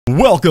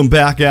Welcome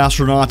back,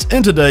 astronauts.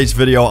 In today's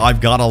video, I've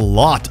got a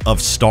lot of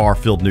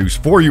Starfield news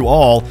for you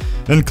all,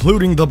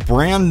 including the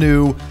brand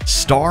new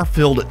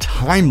Starfield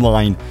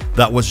timeline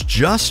that was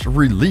just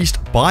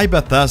released by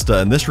Bethesda,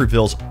 and this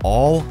reveals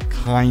all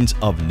kinds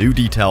of new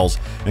details,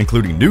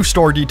 including new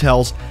story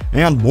details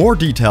and more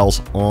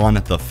details on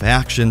the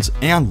factions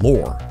and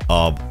lore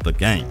of the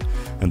game.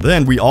 And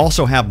then we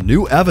also have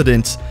new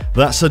evidence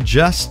that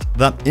suggests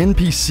that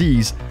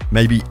NPCs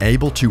may be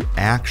able to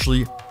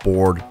actually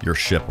board your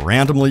ship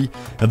randomly.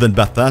 And then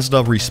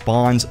Bethesda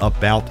responds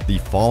about the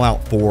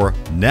Fallout 4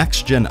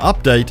 next gen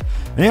update.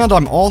 And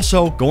I'm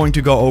also going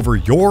to go over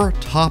your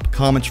top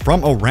comments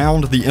from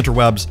around the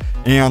interwebs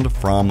and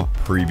from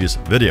previous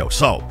videos.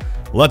 So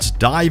let's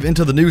dive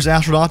into the news,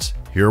 astronauts.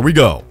 Here we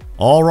go.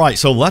 Alright,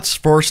 so let's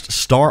first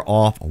start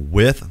off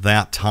with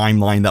that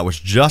timeline that was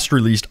just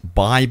released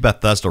by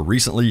Bethesda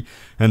recently,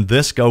 and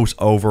this goes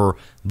over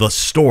the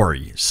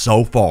story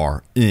so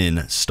far in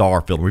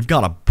Starfield. We've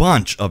got a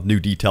bunch of new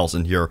details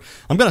in here.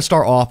 I'm going to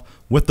start off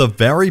with the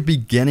very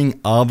beginning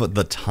of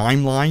the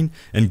timeline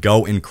and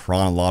go in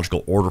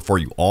chronological order for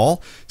you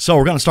all. So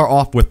we're going to start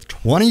off with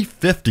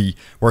 2050,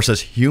 where it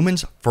says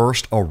humans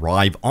first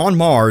arrive on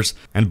Mars,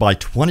 and by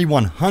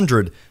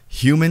 2100,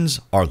 humans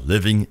are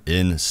living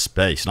in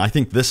space. And I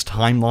think this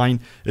timeline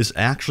is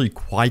actually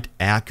quite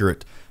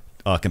accurate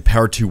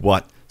compared to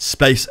what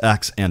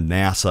SpaceX and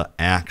NASA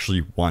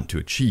actually want to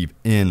achieve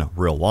in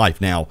real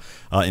life. Now,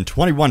 in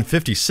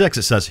 2156,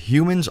 it says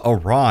humans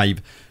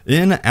arrive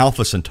in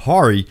Alpha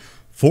Centauri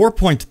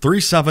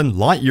 4.37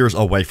 light years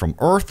away from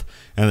Earth,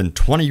 and in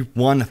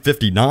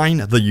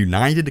 2159, the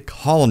United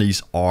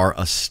Colonies are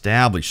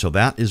established. So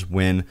that is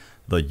when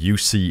the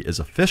UC is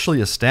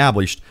officially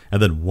established,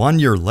 and then 1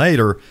 year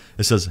later,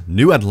 it says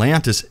New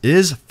Atlantis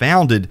is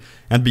founded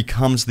and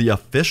becomes the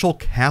official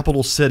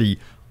capital city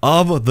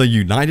of the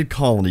United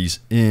Colonies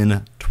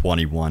in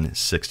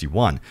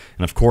 2161.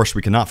 And of course,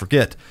 we cannot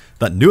forget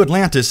that New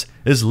Atlantis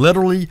is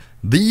literally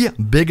the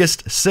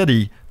biggest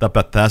city that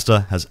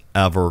Bethesda has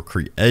ever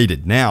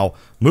created. Now,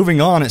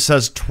 moving on, it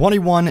says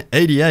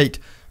 2188,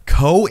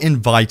 Ko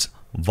invites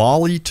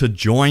Volley to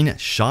join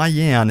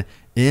Cheyenne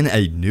in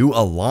a new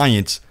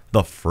alliance,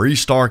 the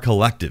Freestar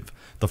Collective.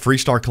 The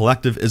Freestar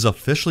Collective is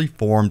officially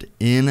formed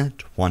in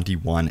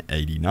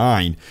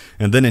 2189.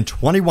 And then in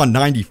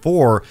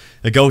 2194,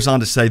 it goes on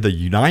to say the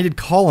United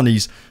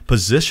Colonies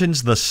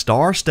positions the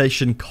star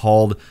station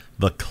called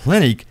the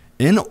Clinic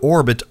in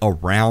orbit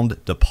around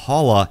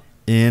Depala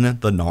in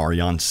the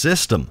Narion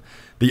system.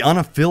 The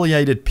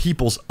unaffiliated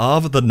peoples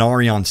of the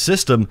Narion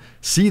system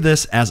see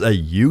this as a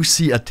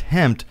UC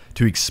attempt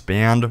to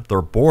expand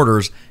their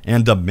borders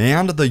and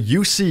demand the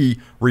UC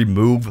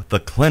remove the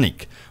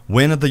Clinic.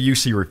 When the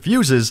UC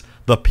refuses,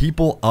 the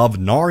people of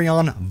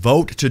Narion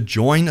vote to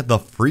join the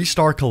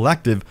Freestar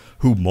Collective,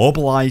 who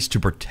mobilize to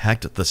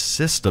protect the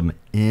system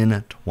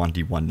in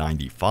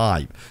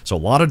 2195. So a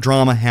lot of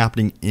drama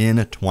happening in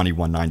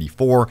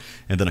 2194,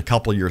 and then a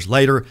couple of years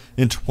later,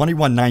 in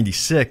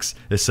 2196,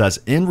 it says,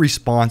 in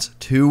response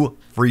to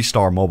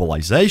Freestar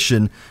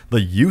mobilization,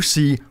 the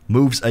UC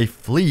moves a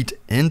fleet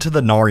into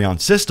the Narion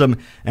system,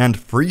 and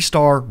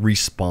Freestar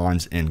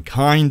responds in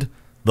kind.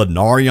 The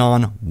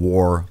Narion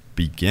War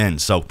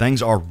begins. So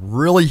things are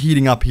really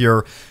heating up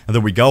here. And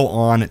then we go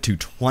on to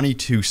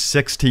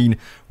 2216,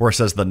 where it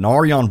says the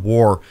Narion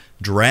War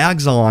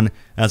drags on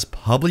as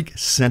public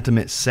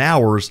sentiment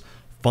sours.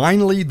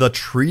 Finally, the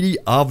Treaty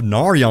of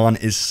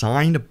Narion is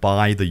signed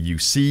by the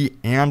UC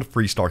and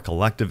Freestar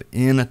Collective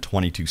in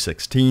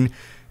 2216,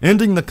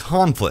 ending the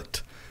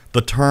conflict.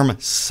 The term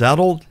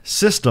settled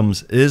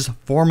systems is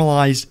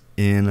formalized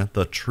in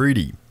the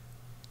treaty.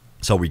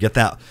 So we get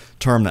that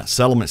term, that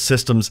settlement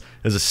systems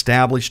is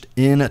established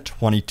in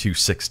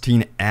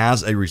 2216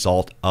 as a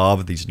result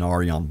of these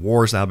Narion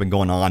wars that have been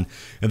going on.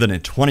 And then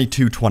in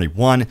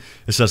 2221,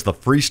 it says the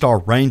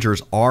Freestar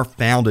Rangers are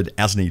founded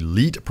as an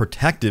elite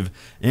protective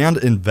and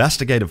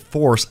investigative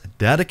force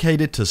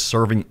dedicated to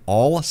serving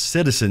all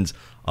citizens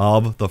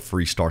of the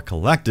Freestar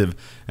Collective.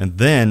 And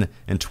then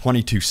in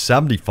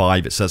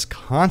 2275, it says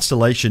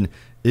Constellation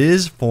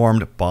is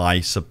formed by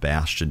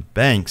Sebastian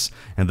Banks.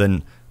 And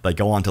then they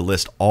go on to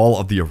list all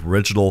of the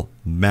original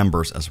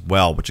members as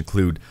well, which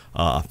include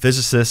a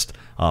physicist,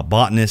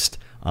 botanist,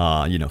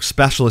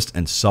 specialist,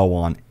 and so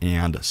on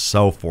and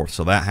so forth.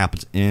 So that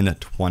happens in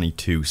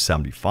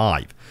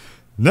 2275.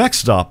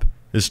 Next up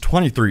is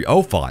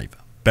 2305.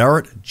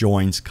 Barrett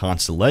joins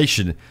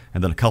Constellation,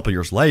 and then a couple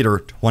years later,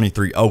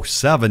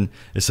 2307,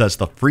 it says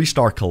the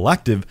Freestar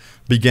Collective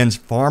begins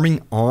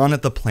farming on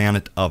the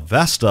planet of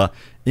Vesta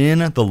in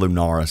the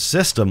Lunara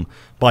system.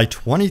 By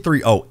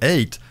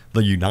 2308,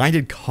 the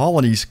United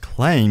Colonies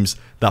claims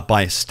that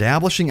by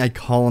establishing a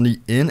colony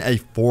in a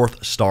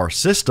fourth star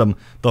system,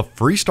 the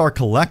Freestar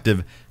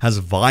Collective has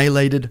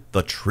violated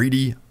the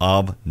Treaty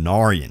of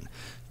Narion.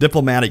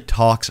 Diplomatic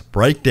talks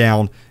break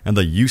down, and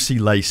the UC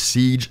lay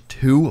siege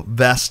to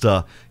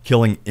Vesta,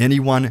 killing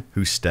anyone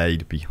who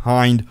stayed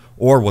behind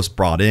or was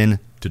brought in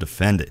to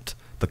defend it.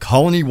 The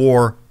Colony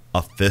War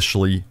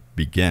officially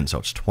begins. So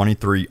it's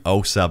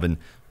 2307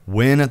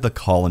 when the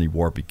colony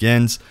war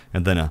begins.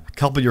 And then a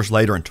couple years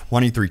later in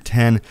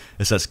 2310,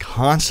 it says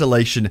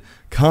Constellation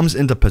comes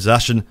into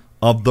possession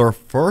of their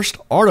first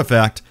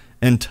artifact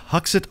and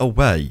tucks it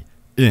away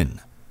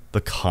in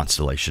the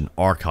Constellation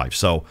archive.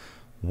 So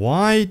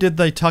why did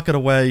they tuck it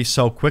away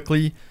so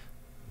quickly?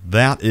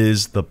 That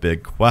is the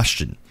big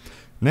question.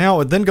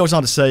 Now, it then goes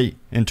on to say,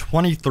 in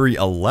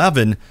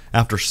 2311,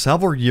 after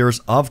several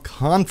years of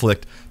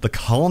conflict, the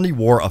colony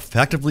war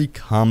effectively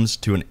comes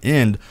to an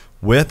end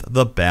with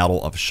the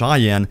Battle of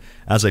Cheyenne,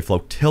 as a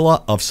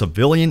flotilla of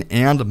civilian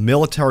and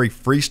military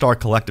Freestar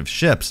Collective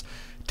ships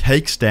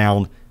takes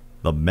down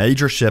the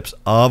major ships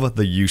of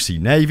the UC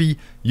Navy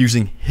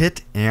using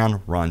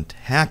hit-and-run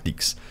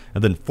tactics.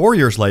 And then 4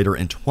 years later,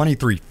 in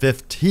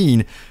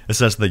 2315, it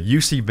says the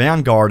UC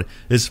Vanguard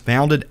is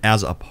founded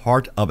as a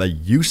part of a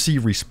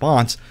UC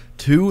response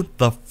to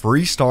the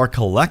Freestar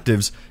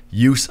Collective's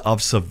use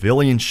of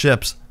civilian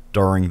ships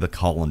during the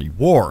Colony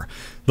War.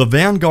 The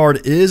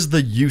Vanguard is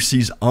the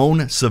UC's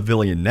own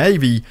civilian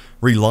navy,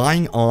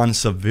 relying on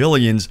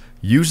civilians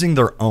using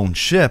their own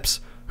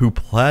ships, who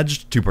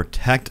pledged to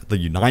protect the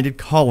United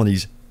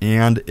Colonies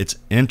and its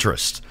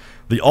interests.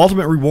 The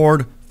ultimate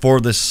reward for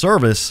this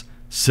service,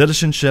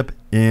 citizenship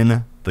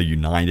in the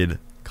United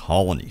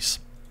Colonies.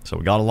 So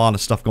we got a lot of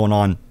stuff going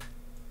on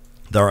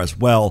there as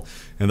well.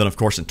 And then, of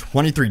course, in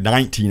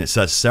 2319, it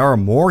says Sarah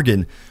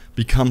Morgan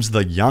becomes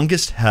the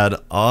youngest head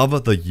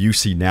of the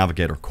UC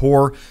Navigator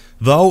Corps,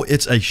 though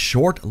it's a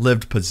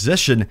short-lived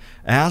position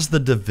as the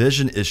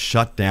division is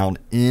shut down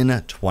in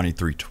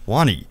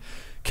 2320.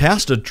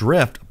 Cast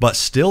adrift, but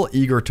still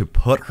eager to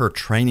put her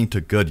training to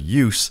good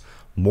use,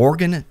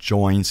 Morgan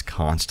joins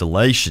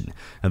Constellation.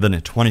 And then in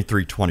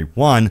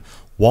 2321,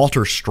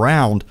 Walter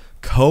Stround,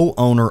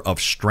 co-owner of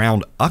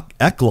Stround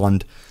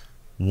Eklund,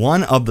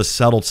 one of the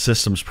Settled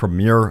Systems'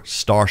 premier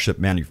starship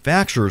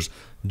manufacturers,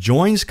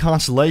 joins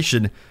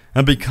Constellation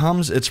and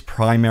becomes its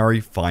primary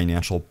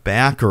financial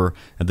backer.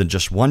 And then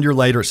just 1 year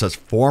later, it says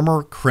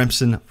former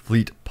Crimson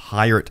Fleet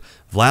pirate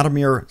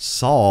Vladimir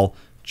Saul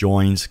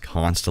joins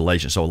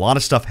Constellation. So a lot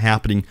of stuff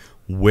happening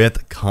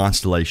with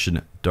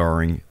Constellation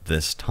during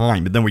this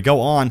time. And then we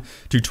go on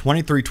to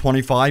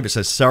 2325. It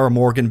says Sarah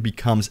Morgan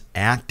becomes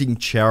acting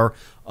chair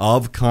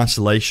of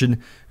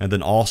Constellation. And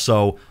then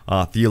also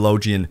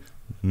theologian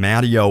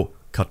Matteo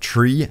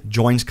Catri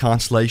joins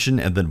Constellation.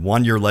 And then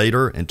 1 year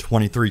later, in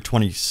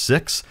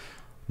 2326,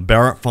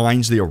 Barrett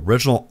finds the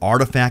original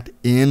artifact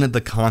in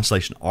the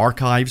Constellation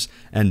archives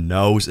and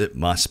knows it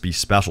must be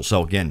special.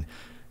 So again,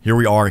 here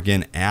we are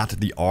again at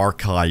the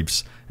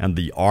archives and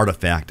the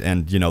artifact.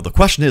 And, you know, the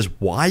question is,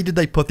 why did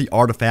they put the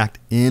artifact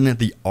in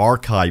the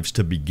archives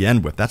to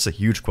begin with? That's a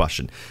huge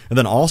question. And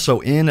then also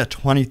in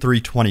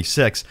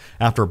 2326,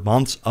 after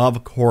months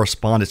of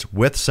correspondence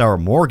with Sarah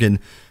Morgan,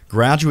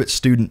 graduate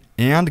student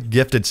and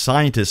gifted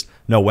scientist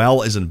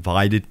Noel is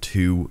invited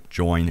to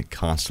join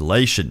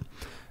Constellation.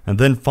 And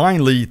then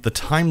finally, the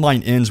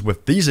timeline ends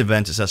with these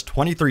events. It says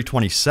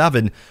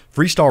 2327,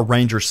 Freestar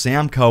Ranger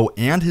Samco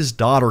and his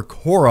daughter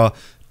Cora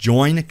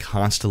join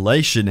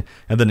Constellation.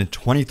 And then in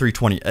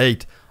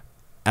 2328,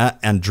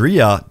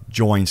 Andrea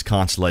joins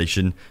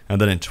Constellation.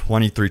 And then in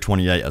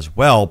 2328 as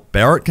well,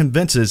 Barrett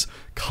convinces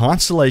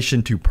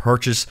Constellation to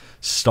purchase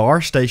Star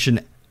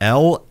Station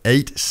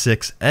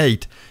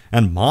L868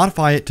 and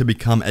modify it to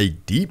become a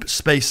deep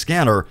space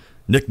scanner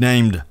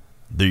nicknamed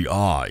the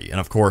Eye. And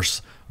of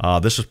course,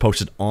 this was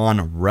posted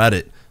on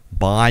Reddit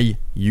by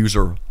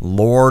user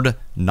Lord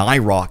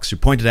Nyrox, who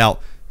pointed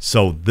out,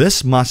 so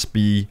this must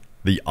be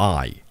the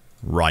Eye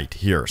right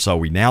here. So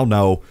we now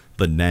know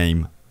the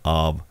name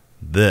of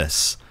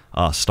this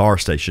star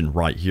station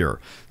right here.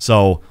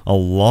 So a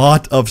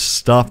lot of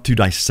stuff to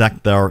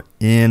dissect there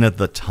in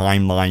the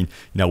timeline.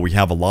 You know, we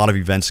have a lot of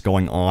events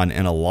going on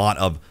and a lot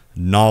of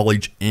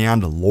knowledge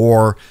and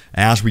lore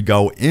as we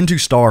go into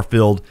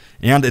Starfield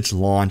and its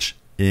launch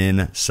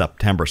in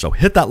September. So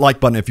hit that like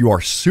button if you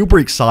are super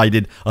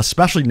excited,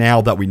 especially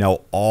now that we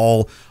know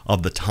all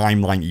of the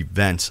timeline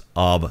events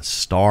of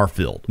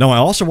Starfield. Now, I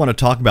also want to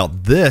talk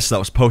about this that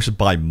was posted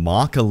by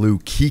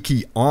Makalu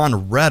Kiki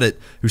on Reddit,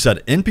 who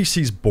said,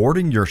 NPCs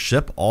boarding your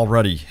ship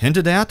already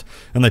hinted at?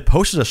 And they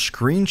posted a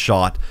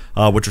screenshot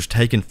which was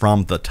taken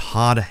from the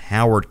Todd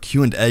Howard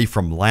Q&A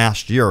from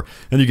last year.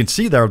 And you can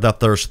see there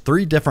that there's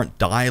 3 different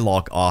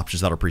dialogue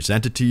options that are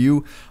presented to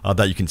you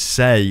that you can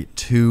say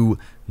to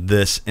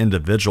this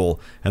individual.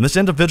 And this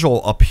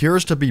individual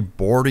appears to be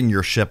boarding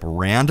your ship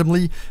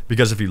randomly,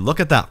 because if you look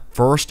at that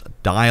first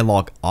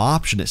dialogue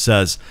option, it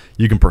says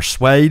you can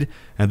persuade,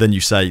 and then you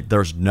say,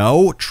 there's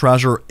no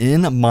treasure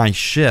in my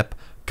ship,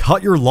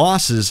 cut your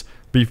losses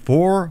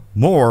before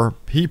more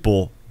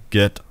people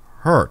get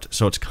hurt.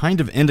 So it's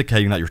kind of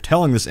indicating that you're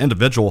telling this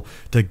individual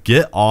to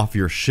get off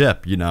your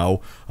ship, you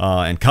know,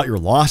 and cut your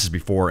losses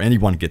before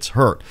anyone gets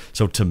hurt.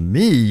 So to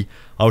me,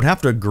 I would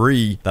have to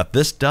agree that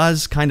this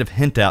does kind of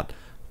hint at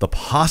the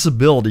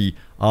possibility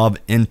of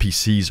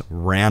NPCs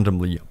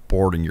randomly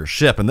boarding your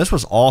ship. And this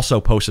was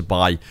also posted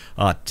by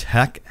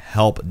Tech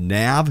Help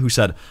Nav, who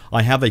said,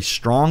 I have a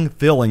strong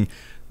feeling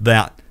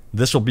that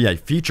this will be a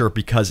feature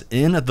because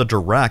in the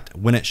direct,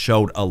 when it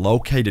showed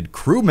allocated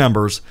crew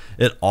members,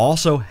 it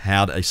also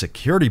had a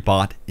security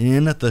bot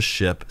in the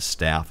ship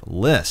staff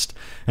list.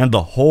 And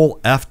the whole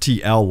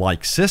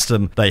FTL-like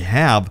system they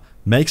have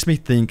makes me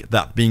think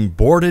that being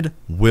boarded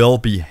will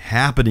be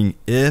happening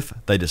if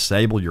they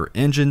disable your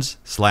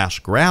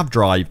engines/grav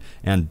drive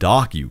and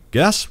dock you.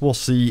 Guess we'll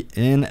see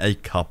in a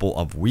couple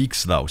of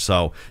weeks though.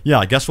 So yeah,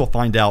 I guess we'll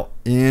find out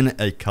in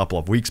a couple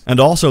of weeks. And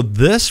also,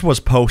 this was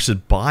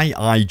posted by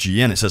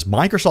IGN. It says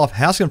Microsoft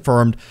has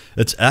confirmed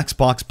its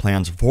Xbox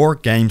plans for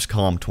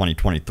Gamescom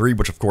 2023,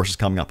 which of course is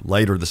coming up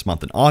later this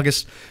month in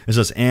August. It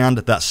says, and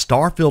that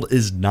Starfield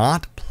is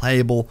not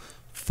playable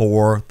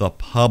for the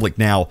public.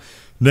 Now,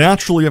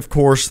 naturally, of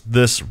course,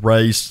 this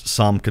raised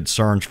some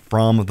concerns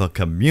from the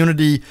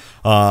community.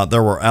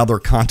 There were other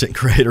content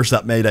creators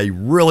that made a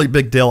really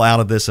big deal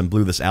out of this and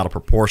blew this out of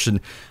proportion.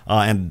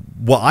 And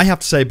what I have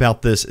to say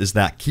about this is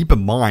that keep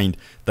in mind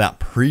that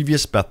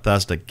previous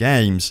Bethesda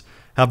games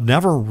have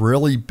never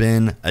really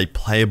been a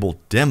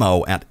playable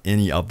demo at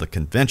any of the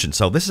conventions.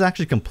 So this is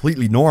actually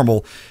completely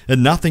normal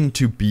and nothing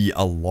to be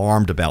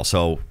alarmed about.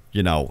 So,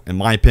 you know, in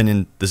my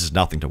opinion, this is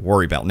nothing to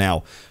worry about.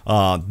 Now,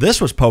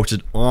 this was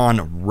posted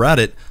on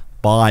Reddit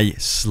by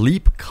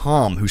Sleep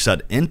Calm, who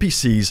said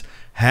NPCs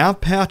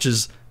have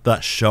patches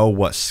that show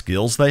what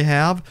skills they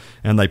have,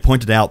 and they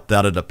pointed out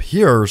that it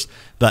appears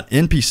that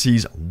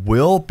NPCs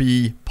will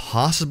be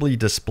possibly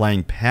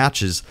displaying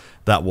patches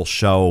that will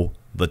show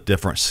the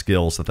different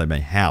skills that they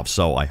may have.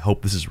 So I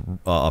hope this is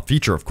a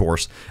feature, of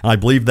course. And I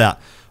believe that,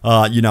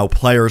 you know,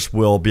 players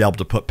will be able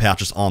to put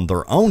patches on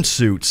their own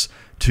suits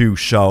to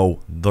show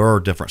their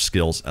different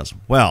skills as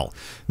well.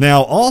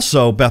 Now,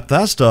 also,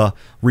 Bethesda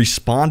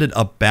responded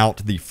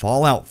about the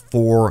Fallout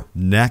 4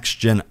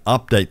 next-gen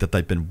update that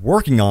they've been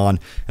working on,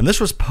 and this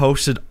was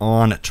posted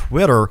on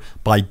Twitter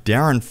by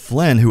Darren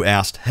Flynn, who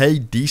asked, "Hey,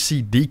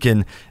 DC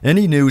Deacon,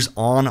 any news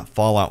on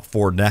Fallout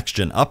 4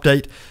 next-gen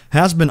update?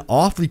 Has been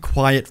awfully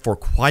quiet for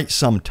quite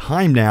some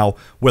time now,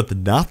 with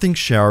nothing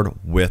shared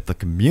with the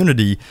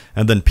community."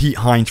 And then Pete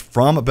Hines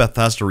from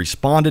Bethesda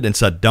responded and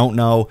said, "Don't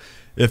know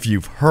if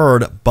you've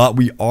heard, but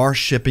we are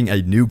shipping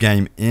a new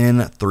game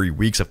in 3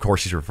 weeks." Of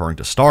course, he's referring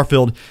to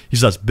Starfield. He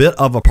says, "Bit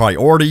of a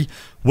priority.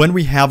 When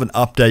we have an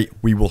update,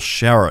 we will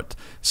share it."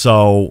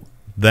 So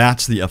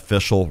that's the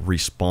official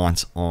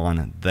response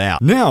on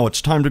that. Now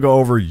it's time to go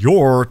over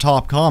your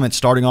top comments,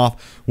 starting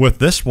off with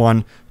this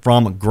one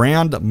from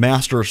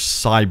Grandmaster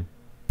Cyber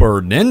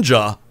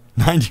Ninja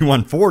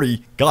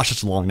 9140. Gosh,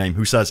 that's a long name.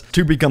 Who says,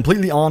 "To be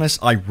completely honest,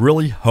 I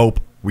really hope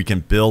we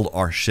can build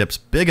our ships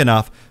big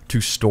enough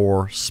to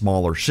store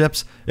smaller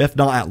ships. If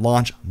not at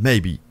launch,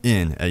 maybe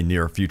in a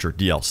near future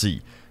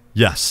DLC."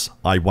 Yes,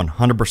 I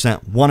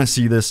 100% want to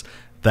see this.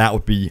 That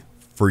would be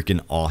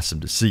freaking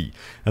awesome to see.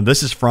 And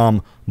this is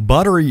from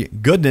Buttery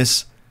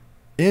Goodness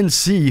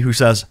NC, who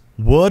says,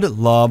 "Would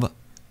love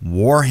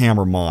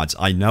Warhammer mods.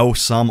 I know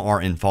some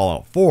are in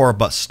Fallout 4,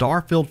 but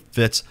Starfield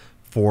fits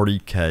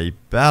 40K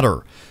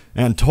better."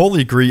 And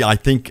totally agree. I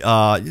think,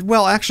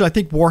 well, actually, I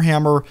think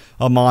Warhammer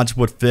mods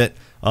would fit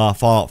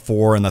Fallout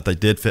 4, and that they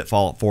did fit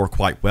Fallout 4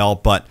 quite well.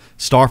 But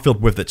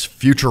Starfield, with its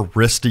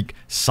futuristic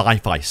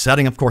sci-fi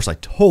setting, of course, I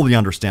totally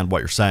understand what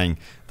you're saying,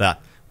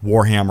 that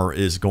Warhammer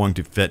is going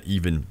to fit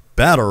even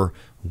better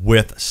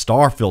with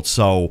Starfield.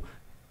 So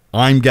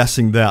I'm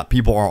guessing that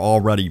people are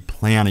already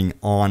planning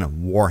on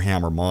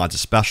Warhammer mods,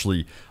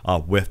 especially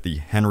with the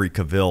Henry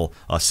Cavill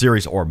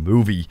series or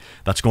movie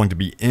that's going to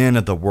be in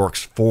the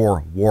works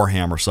for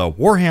Warhammer. So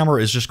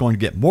Warhammer is just going to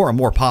get more and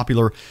more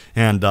popular,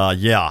 and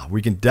yeah,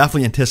 we can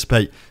definitely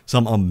anticipate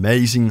some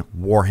amazing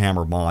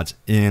Warhammer mods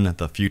in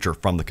the future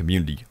from the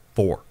community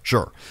for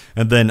sure.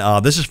 And then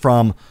this is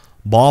from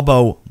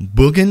Bobo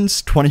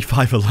Boogans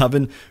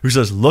 2511, who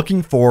says,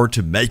 "Looking forward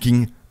to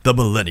making the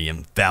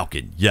Millennium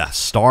Falcon." Yes,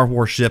 Star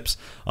Wars ships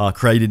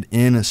created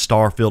in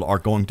Starfield are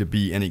going to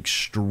be an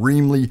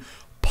extremely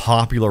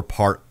popular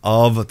part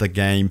of the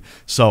game.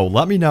 So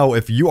let me know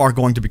if you are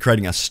going to be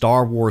creating a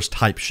Star Wars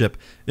type ship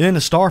in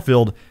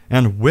Starfield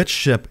and which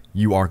ship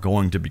you are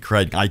going to be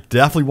creating. I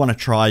definitely want to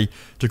try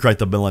to create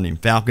the Millennium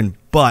Falcon,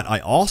 but I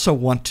also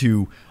want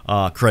to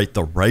create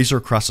the Razor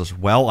Crest as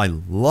well. I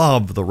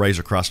love the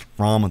Razor Crest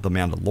from The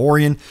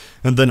Mandalorian.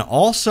 And then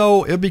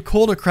also, it'd be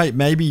cool to create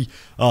maybe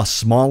a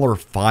smaller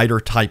fighter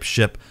type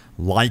ship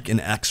like an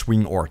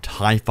X-Wing or a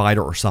TIE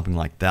Fighter or something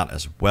like that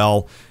as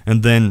well.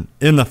 And then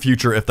in the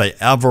future, if they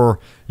ever,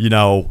 you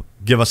know,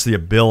 give us the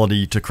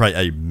ability to create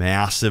a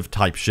massive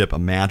type ship,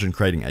 imagine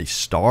creating a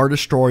Star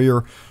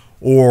Destroyer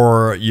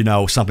or, you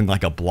know, something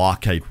like a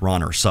blockade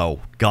runner. So,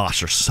 gosh,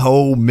 there's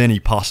so many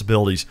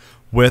possibilities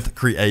with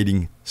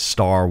creating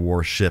Star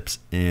Wars ships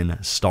in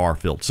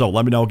Starfield. So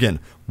let me know again,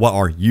 what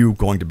are you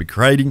going to be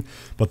creating?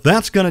 But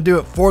that's going to do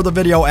it for the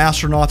video,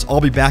 astronauts. I'll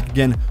be back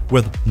again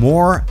with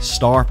more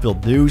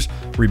Starfield news.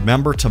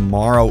 Remember,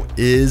 tomorrow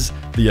is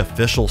the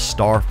official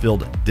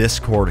Starfield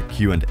Discord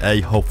Q&A.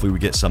 Hopefully we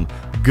get some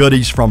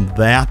goodies from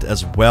that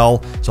as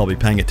well, so I'll be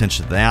paying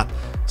attention to that.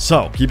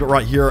 So keep it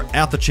right here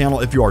at the channel.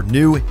 If you are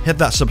new, hit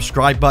that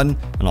subscribe button,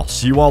 and I'll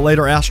see you all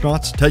later,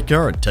 astronauts. Take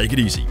care and take it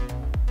easy.